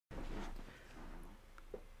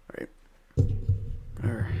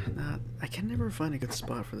can never find a good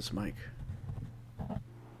spot for this mic.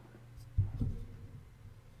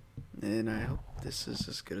 And I hope this is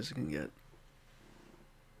as good as it can get.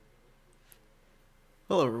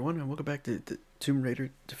 Hello everyone, and welcome back to the Tomb Raider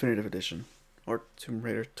Definitive Edition. Or Tomb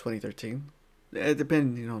Raider 2013.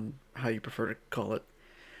 Depending on how you prefer to call it.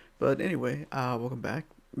 But anyway, welcome back.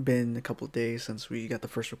 Been a couple of days since we got the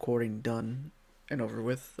first recording done and over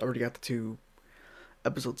with. Already got the 2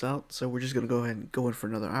 episodes out, so we're just gonna go ahead and go in for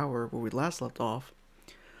another hour. Where we last left off,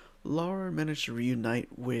 Lara managed to reunite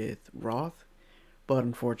with Roth, but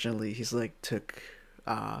unfortunately his leg took,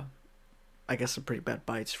 I guess, some pretty bad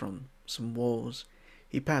bites from some wolves.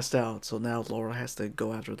 He passed out, so now Lara has to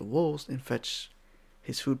go after the wolves and fetch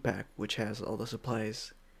his food pack, which has all the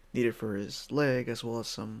supplies needed for his leg, as well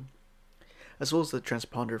as the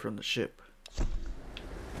transponder from the ship.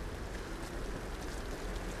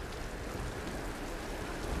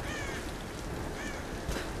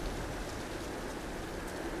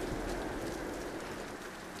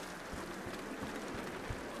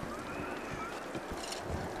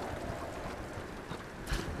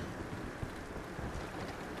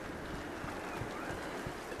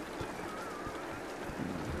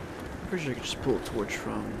 Pretty sure I could just pull a torch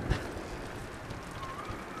from...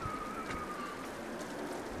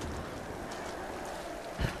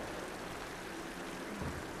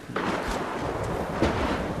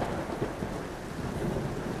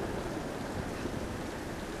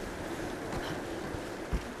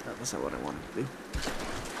 That's not what I wanted to do.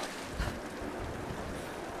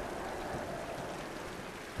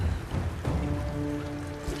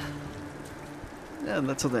 Yeah,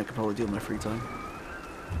 that's something I could probably do in my free time.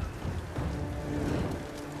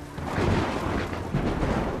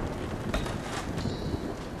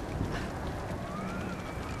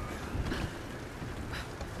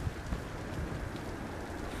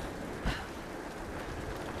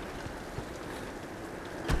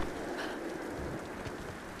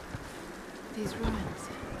 These ruins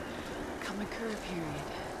Kamakura period.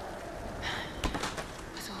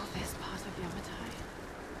 Was all this part of Yamatai?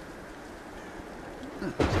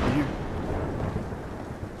 Something here.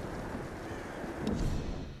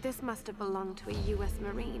 This must have belonged to a US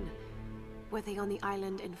Marine. Were they on the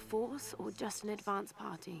island in force or just an advance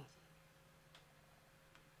party?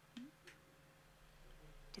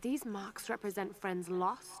 Do these marks represent friends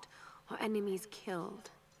lost or enemies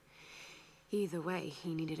killed? Either way,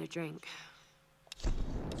 he needed a drink.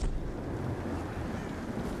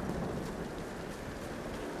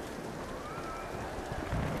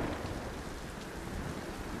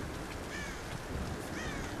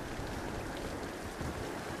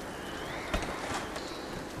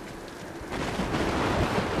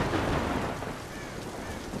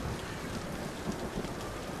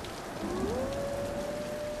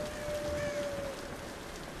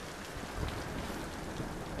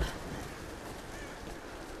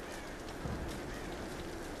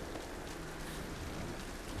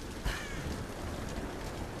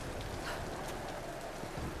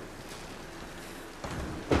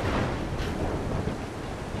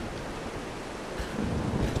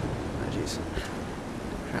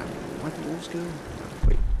 Crap, where'd the wolves go?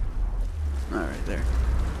 Wait. Alright, there.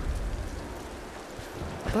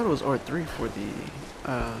 I thought it was R3 for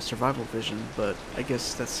the survival vision, but I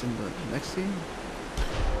guess that's in the next game?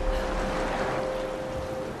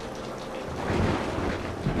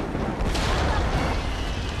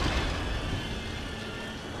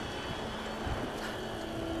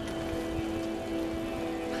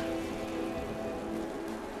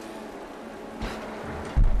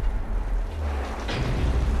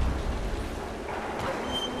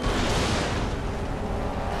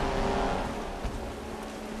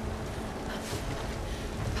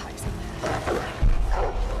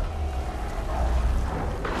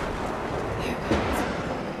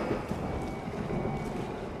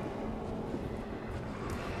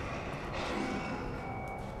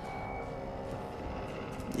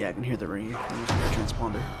 Yeah, I can hear the ring using the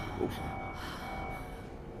transponder. Oh.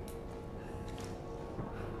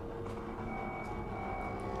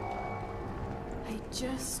 I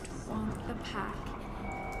just want the pack.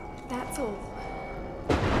 That's all.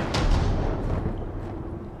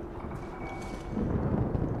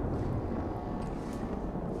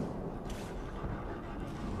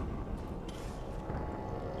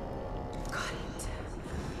 Got it.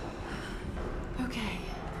 Okay.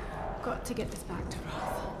 Got to get this back to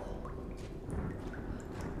Roth.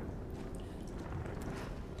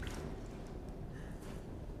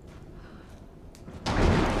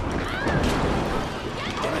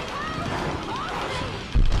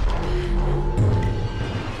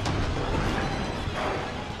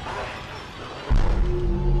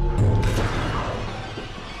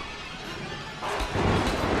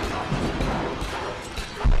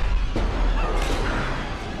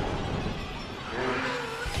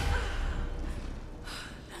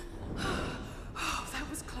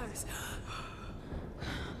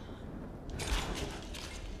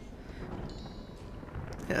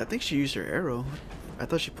 Yeah, I think she used her arrow. I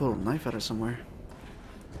thought she pulled a knife out of somewhere.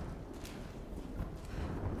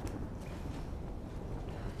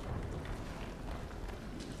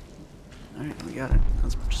 Alright, we got it.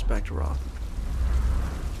 Let's just back to Roth.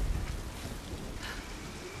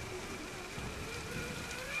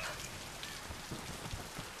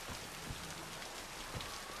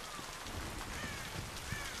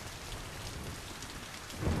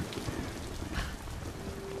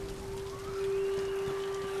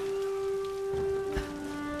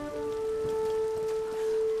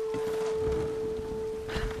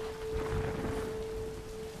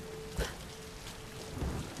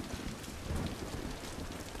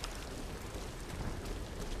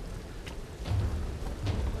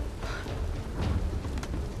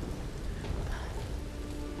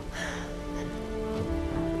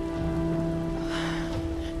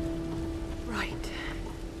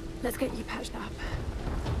 Let's get you patched up.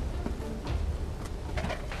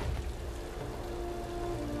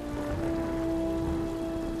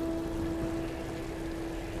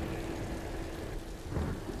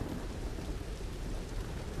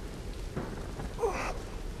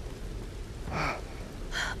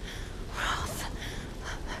 Roth.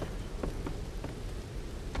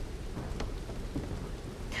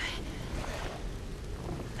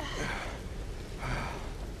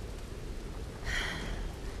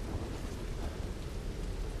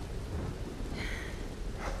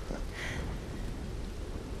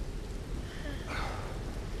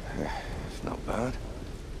 Not bad.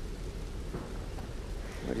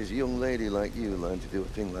 Where does a young lady like you learn to do a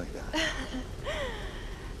thing like that?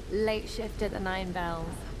 Late shift at the 9 Bells.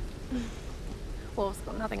 Wolf's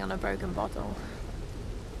got nothing on a broken bottle.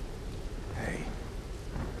 Hey,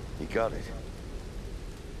 you got it.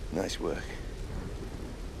 Nice work.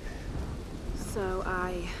 So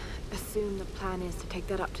I assume the plan is to take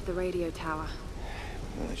that up to the radio tower.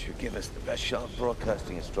 Well, it should give us the best shot of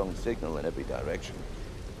broadcasting a strong signal in every direction.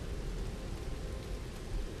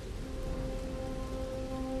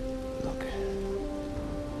 Look,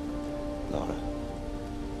 Lara,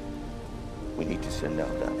 we need to send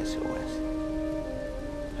out that SOS.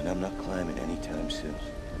 And I'm not climbing anytime soon.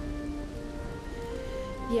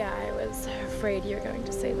 Yeah, I was afraid you were going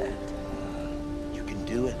to say that. You can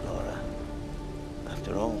do it, Lara.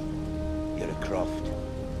 After all, you're a Croft.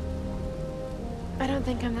 I don't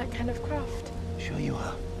think I'm that kind of Croft. Sure you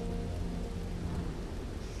are.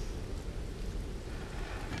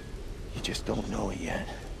 You just don't know it yet.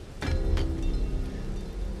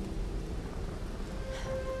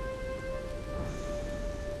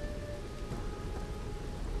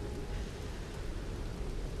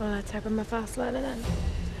 Well, let's hope I'm a fast learner then.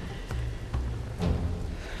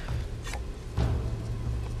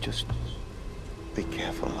 Just be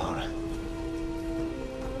careful, Lara.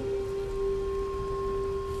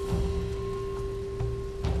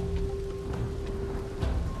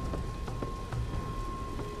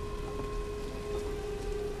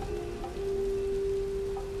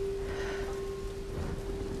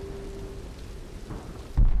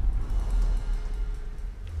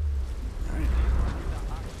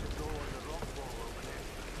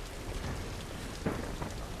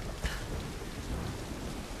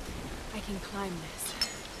 I can climb this.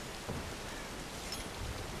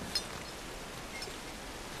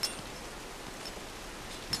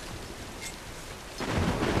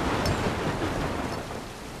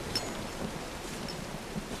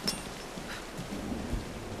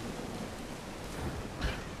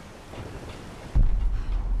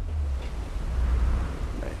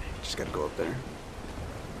 Right, just gotta go up there.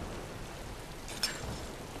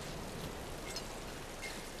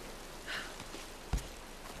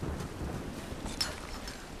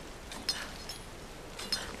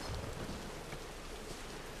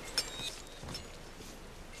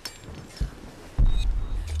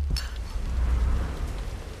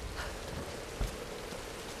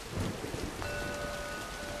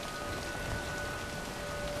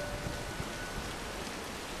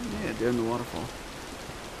 Yeah, down the waterfall.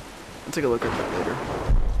 I'll take a look at that later.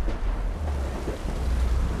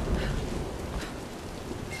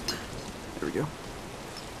 There we go.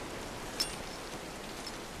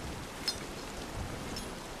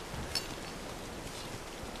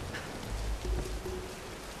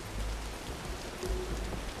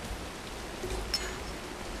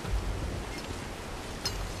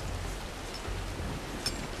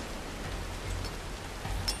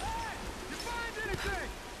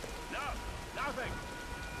 Nothing.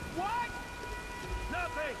 What?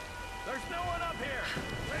 Nothing. There's no one up here.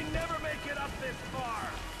 They never make it up this far.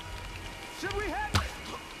 Should we head?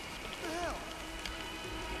 What the hell?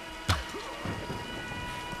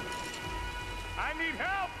 I I need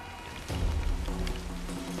help!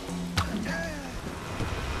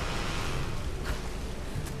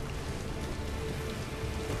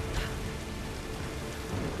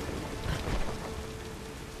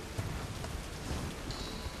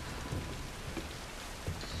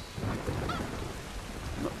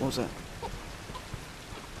 What was that?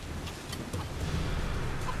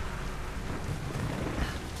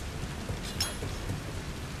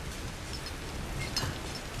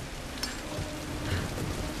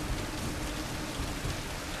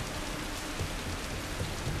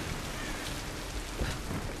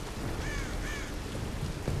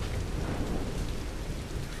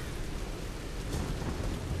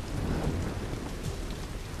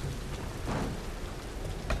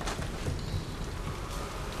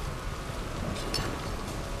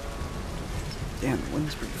 Damn, the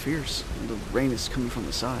wind's pretty fierce, and the rain is coming from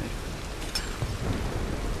the side.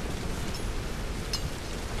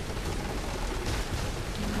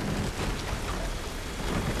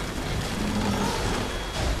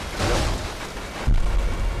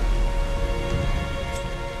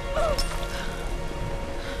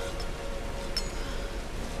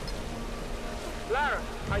 Lara,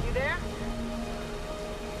 are you there?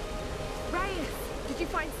 Reyes, did you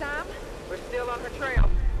find Sam? We're still on her trail.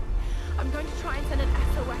 I'm going to try and send an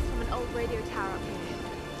SOS from an old radio tower up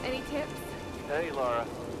here. Any tips? Hey, Lara.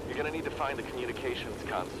 You're gonna need to find the communications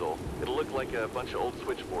console. It'll look like a bunch of old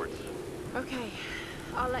switchboards. Okay.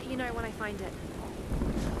 I'll let you know when I find it.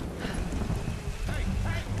 Hey,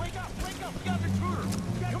 wake up! We got an intruder!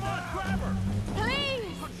 Come on, grab her!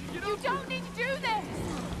 Please! You don't need to do this!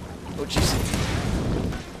 Oh, jeez.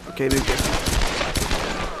 Okay, dude.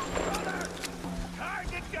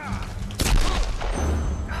 Target gun!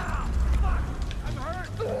 Ah, fuck! I'm hurt!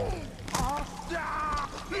 Oh, stop!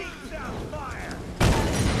 He's on fire!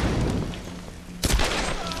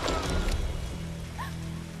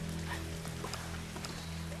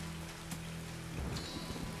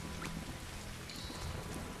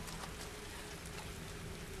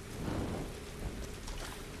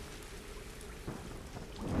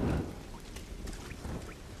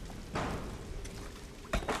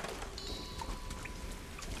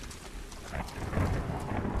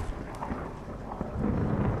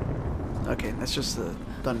 Okay, that's just the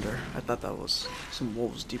thunder. I thought that was some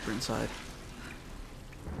wolves deeper inside.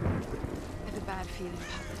 I have a bad feeling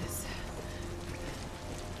about this.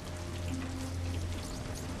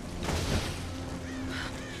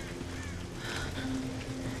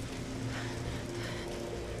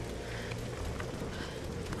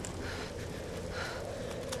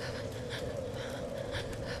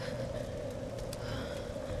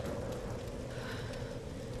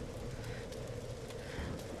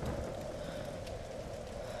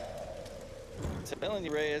 Telling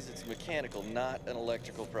you, Reyes, it's mechanical, not an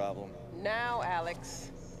electrical problem. Now,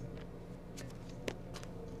 Alex.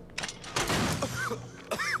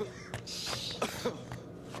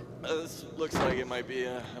 This looks like it might be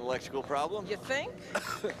an electrical problem. You think?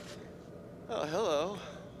 Oh, hello.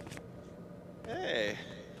 Hey,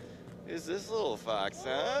 who's this little fox,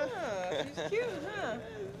 huh? Ah, she's cute, huh?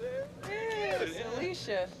 Yes,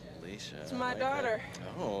 Alicia. Alicia. It's my I like daughter.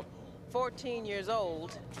 that. Oh. 14 years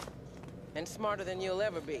old. And smarter than you'll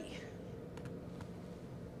ever be.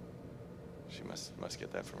 She must get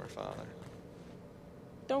that from her father.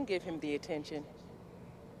 Don't give him the attention.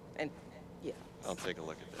 And, yeah. I'll take a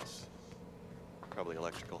look at this. Probably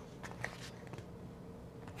electrical.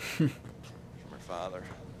 From her father.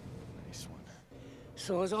 Nice one.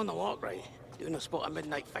 So I was on the lock, right? Doing a spot of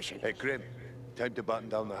midnight fishing. Hey, Grim. Time to button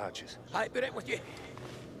down the hatches. I put it with you.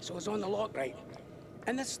 So I was on the lock, right?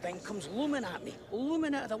 And this thing comes looming at me.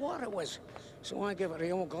 Looming out of the water it was. So I give it a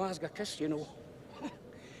old Glasgow kiss, you know.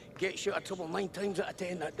 Gets you out of trouble 9 times out of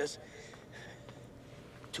 10, that does.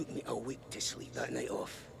 Took me a week to sleep that night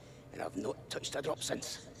off. And I've not touched a drop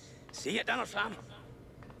since. See you at dinner, Sam.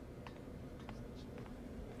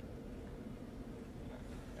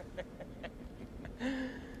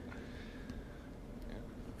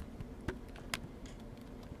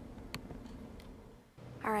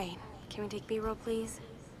 All right, can we take B-roll, please?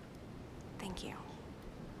 Thank you.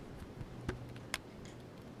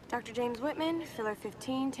 Dr. James Whitman, filler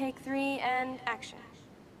 15, take 3, and action.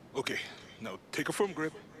 Okay, now take a firm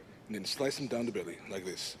grip and then slice him down the belly, like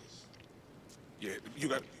this. Yeah, you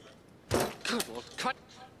got it. Good Lord, cut!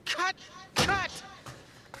 Cut! Cut!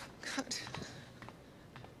 Cut!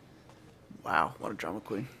 Wow, what a drama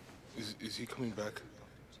queen. Is he coming back?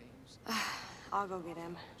 I'll go get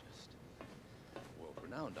him.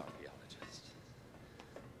 World-renowned archaeologist.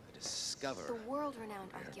 I discover The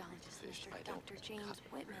world-renowned rare archaeologist, fish Mr. I don't Dr. James cut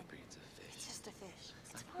Whitman. rare breeds of fish. It's just just a fish.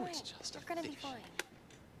 It's I know fine. it's just a You're gonna be fish. fine.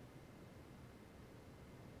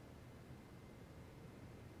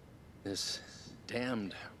 This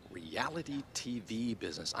damned reality TV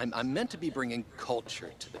business. I'm meant to be bringing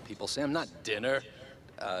culture to the people, Sam, not dinner.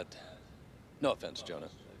 No offense, Jonah.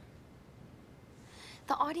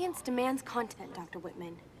 The audience demands content, Dr.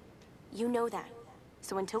 Whitman. You know that.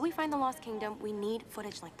 So until we find the Lost Kingdom, we need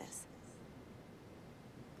footage like this.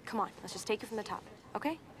 Come on, let's just take it from the top,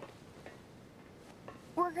 okay?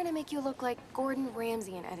 We're gonna make you look like Gordon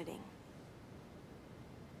Ramsay in editing.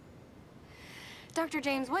 Dr.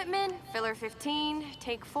 James Whitman, filler 15,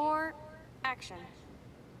 take 4, action.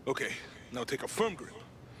 Okay, now take a firm grip.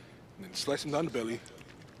 And then slice him down the belly.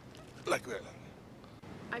 Like that.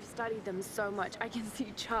 I've studied them so much, I can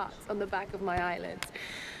see charts on the back of my eyelids.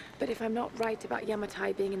 But if I'm not right about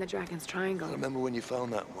Yamatai being in the Dragon's Triangle... I remember when you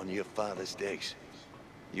found that on one of your father's days.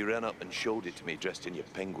 You ran up and showed it to me dressed in your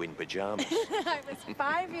penguin pajamas. I was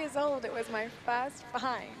 5 years old. It was my first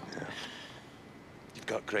find. Yeah. You've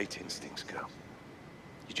got great instincts, girl.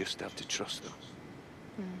 You just have to trust them.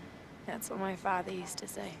 That's what my father used to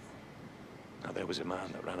say. Now, there was a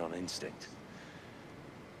man that ran on instinct.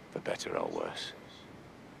 For better or worse.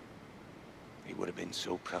 He would have been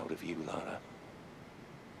so proud of you, Lara.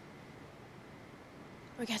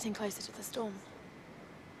 We're getting closer to the storm.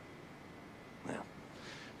 Well,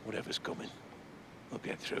 whatever's coming, we'll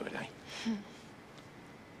get through it, eh?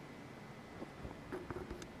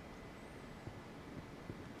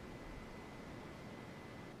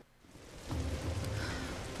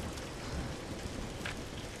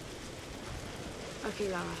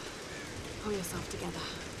 Okay, Lara. Pull yourself together.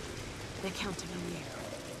 They're counting on you.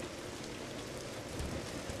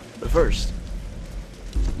 But first,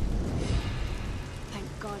 Thank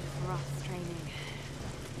God for Roth's training.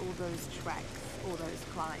 All those treks, all those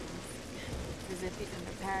climbs. It's as if he's been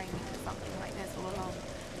preparing me for something like this all along.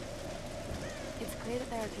 It's clear that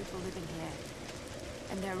there are people living here.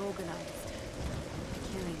 And they're organized.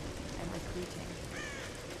 Killing and recruiting.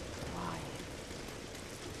 Why?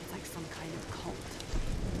 It's like some kind of cult.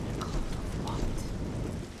 A cult of what?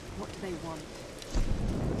 What do they want?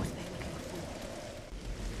 What are they looking for?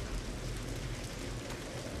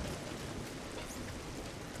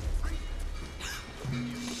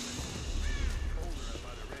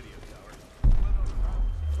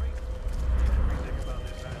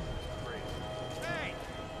 Hey!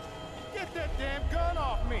 Get that damn gun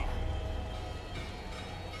off me!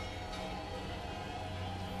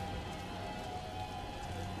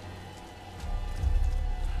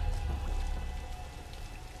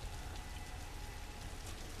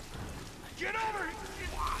 Get over here!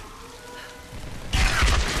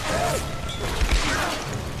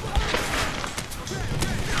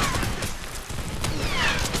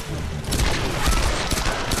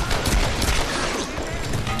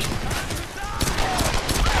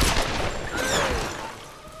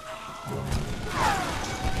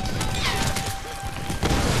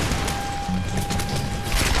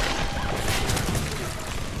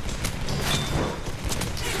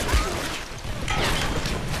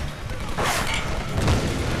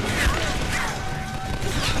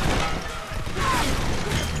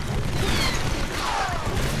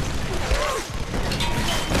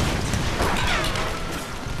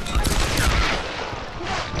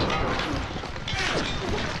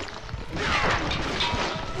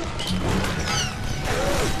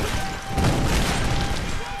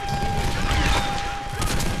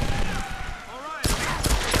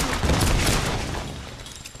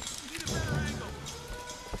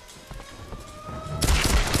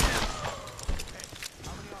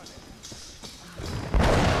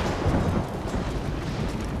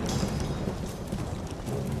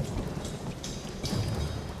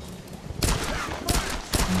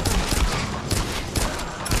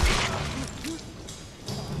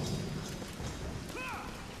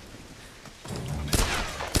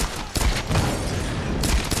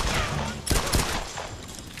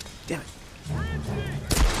 damn it.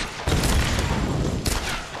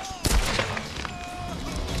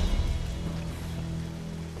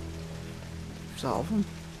 Solve them.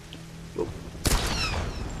 Whoa.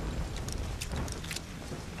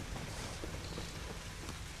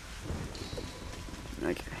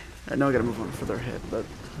 Okay. I know I gotta move on further ahead, but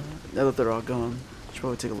now that they're all gone, should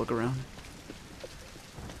probably take a look around.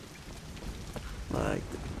 Like,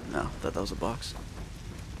 no, that was a box.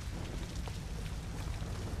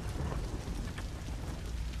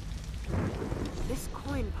 This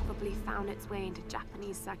coin probably found its way into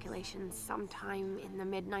Japanese circulation sometime in the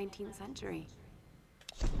mid-19th century.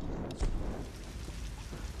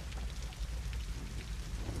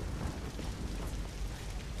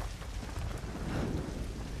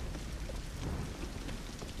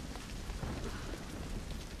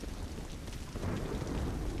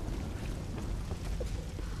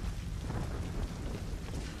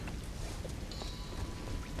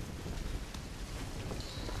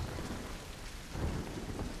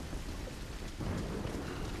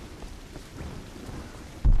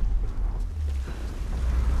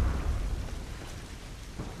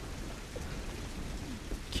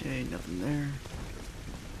 Okay, nothing there.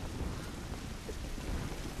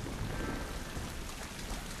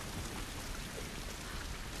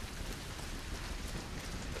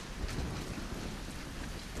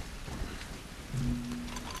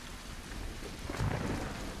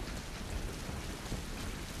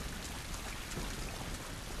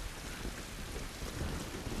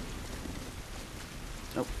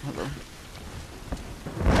 Oh, hello.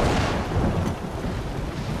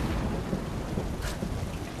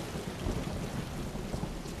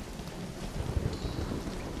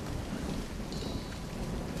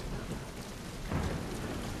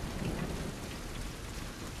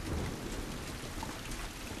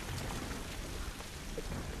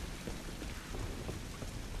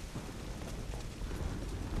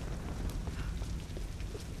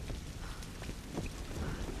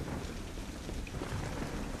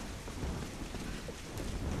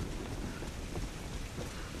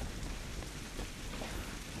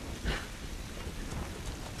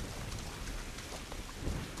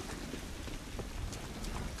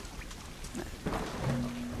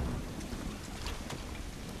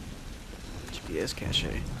 GPS cache.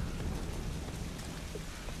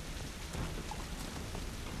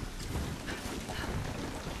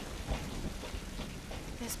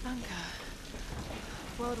 This bunker.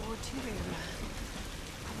 World War II era.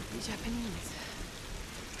 Probably Japanese.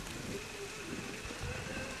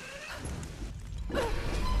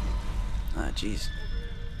 Ah, jeez.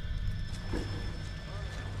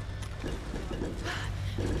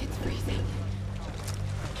 It's freezing.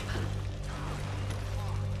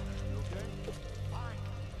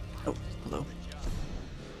 Oh, hello.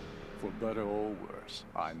 For better or worse,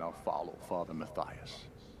 I now follow Father Matthias.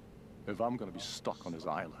 If I'm gonna be stuck on his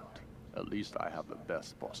island, at least I have the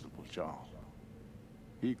best possible job.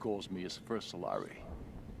 He calls me his first Solari.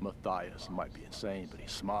 Matthias might be insane, but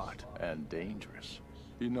he's smart and dangerous.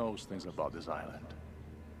 He knows things about this island.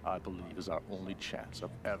 I believe is our only chance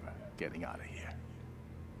of ever getting out of here.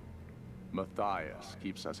 Matthias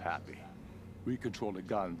keeps us happy. We control the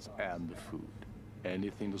guns and the food.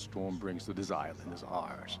 Anything the storm brings to this island is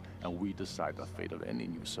ours, and we decide the fate of any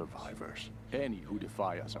new survivors. Any who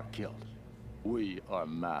defy us are killed. We are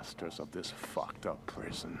masters of this fucked up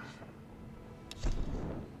prison.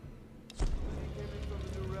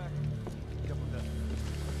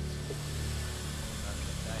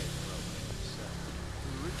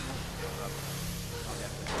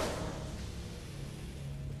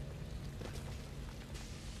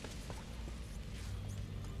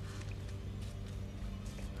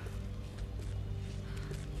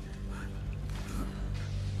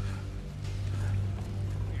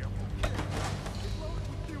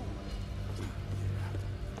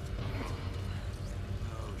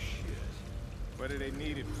 What do they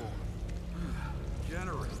need it for?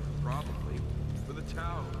 Generator, probably. For the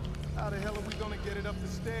tower. How the hell are we gonna get it up the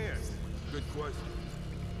stairs? Good question.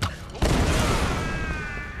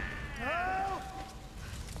 Help!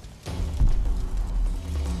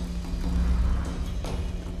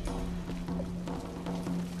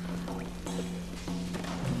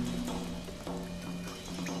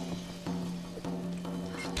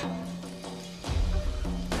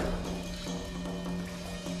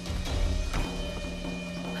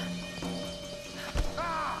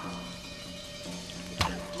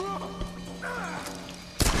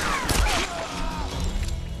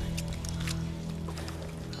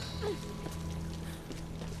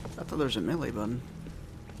 I thought there was a melee button.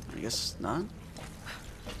 I guess not.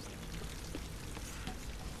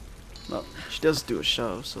 Well, she does do a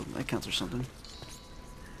shove, so that counts for something.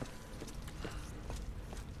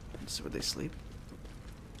 Let's see where they sleep.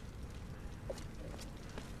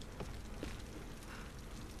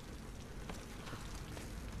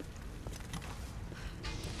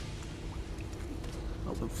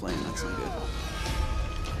 Open flame, that's not good.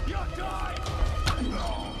 You'll die!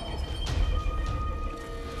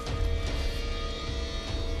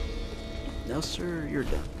 No, sir, you're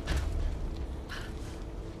done.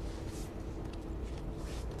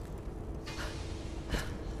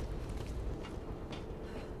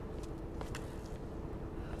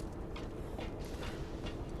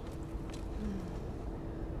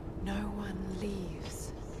 No one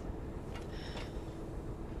leaves.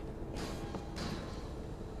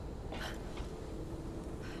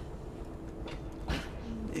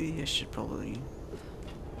 Maybe I should probably...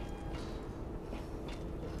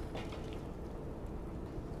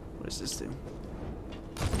 What does this do?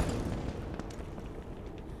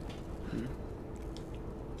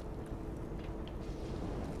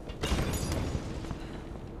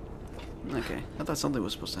 Okay, I thought something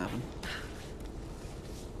was supposed to happen.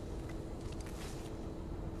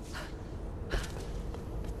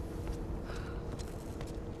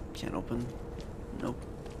 Can't open. Nope.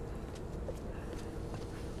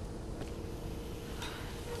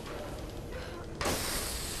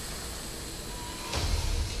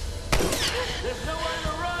 There's nowhere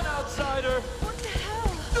to run, outsider! What the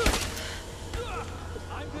hell?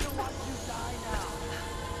 I'm gonna watch you die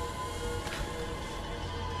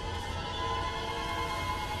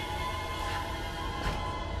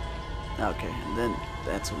now. Okay, and then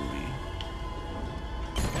that's when we...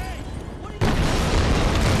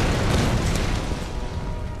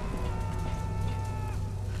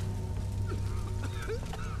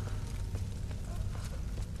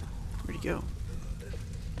 Where'd he go?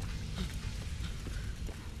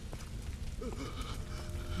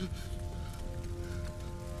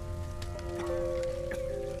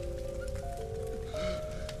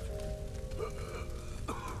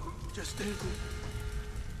 Just end it.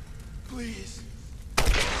 Please.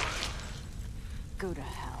 Go to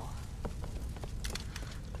hell.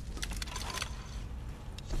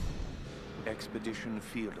 Expedition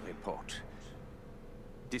field report.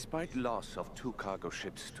 Despite loss of 2 cargo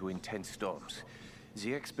ships to intense storms,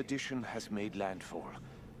 the expedition has made landfall.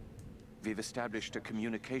 We've established a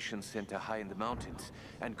communications center high in the mountains,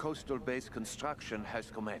 and coastal base construction has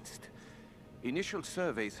commenced. Initial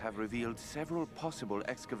surveys have revealed several possible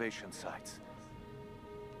excavation sites.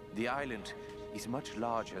 The island is much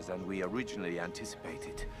larger than we originally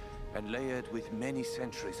anticipated, and layered with many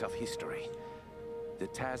centuries of history. The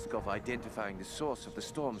task of identifying the source of the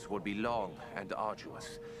storms will be long and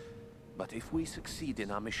arduous. But if we succeed in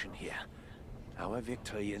our mission here, our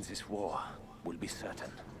victory in this war will be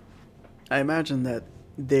certain. I imagine that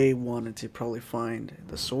they wanted to probably find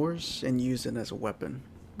the source and use it as a weapon,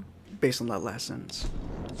 based on that last sentence.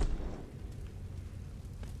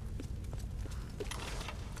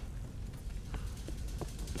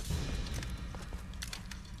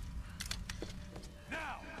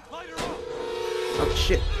 Oh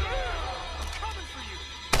shit.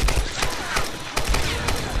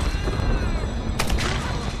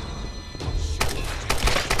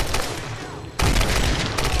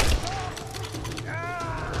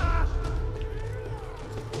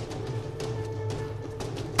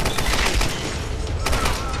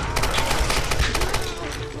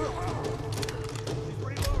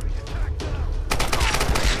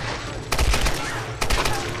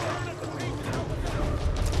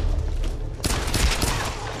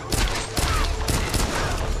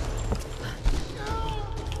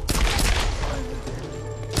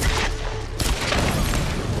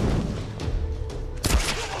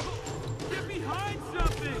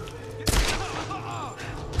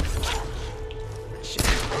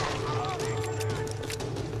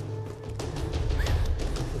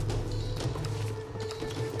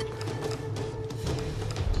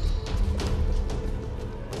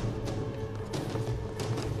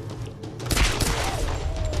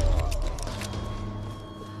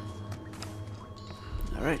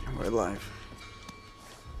 Alright, we're alive.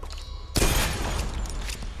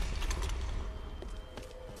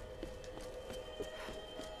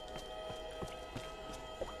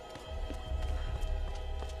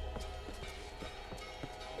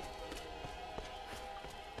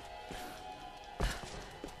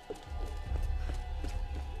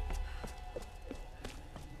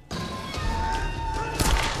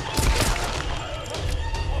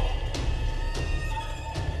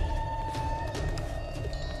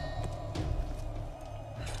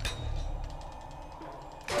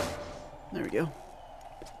 There we go.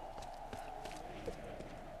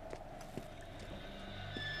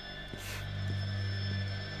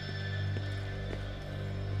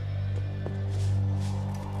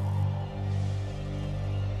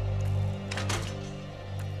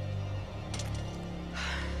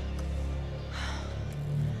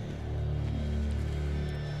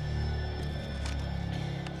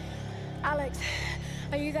 Alex,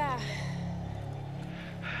 are you there?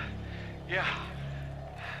 Yeah.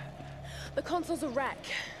 The console's a wreck.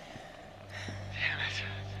 Damn it.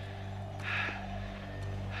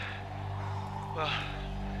 Well,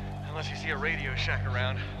 unless you see a Radio Shack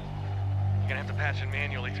around, you're gonna have to patch it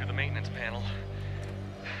manually through the maintenance panel.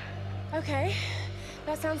 Okay,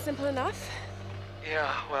 that sounds simple enough.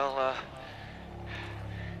 Yeah, well,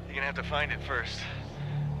 you're gonna have to find it first.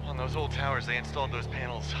 On those old towers, they installed those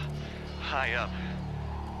panels high up.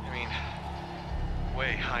 I mean,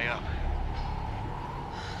 way high up.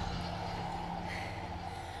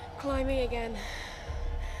 Climbing again.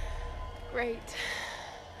 Great.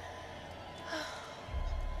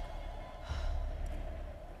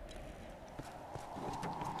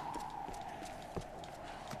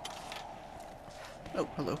 Oh,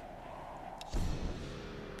 hello.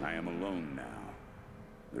 I am alone now.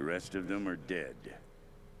 The rest of them are dead.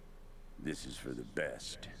 This is for the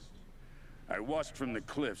best. I watched from the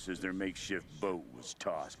cliffs as their makeshift boat was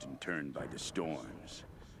tossed and turned by the storms.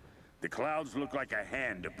 The clouds looked like a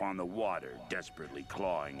hand upon the water, desperately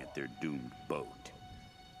clawing at their doomed boat.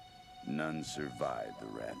 None survived the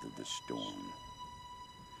wrath of the storm.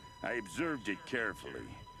 I observed it carefully.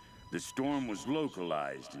 The storm was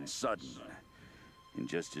localized and sudden. And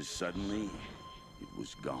just as suddenly, it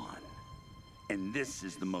was gone. And this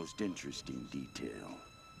is the most interesting detail.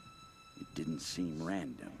 It didn't seem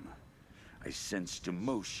random. I sensed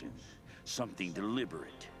emotion, something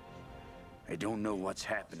deliberate. I don't know what's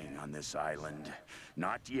happening on this island.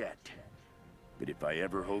 Not yet. But if I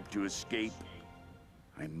ever hope to escape,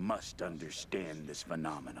 I must understand this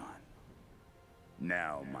phenomenon.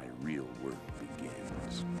 Now my real work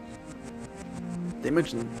begins. They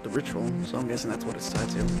mentioned the ritual, so I'm guessing that's what it's tied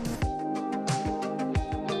to.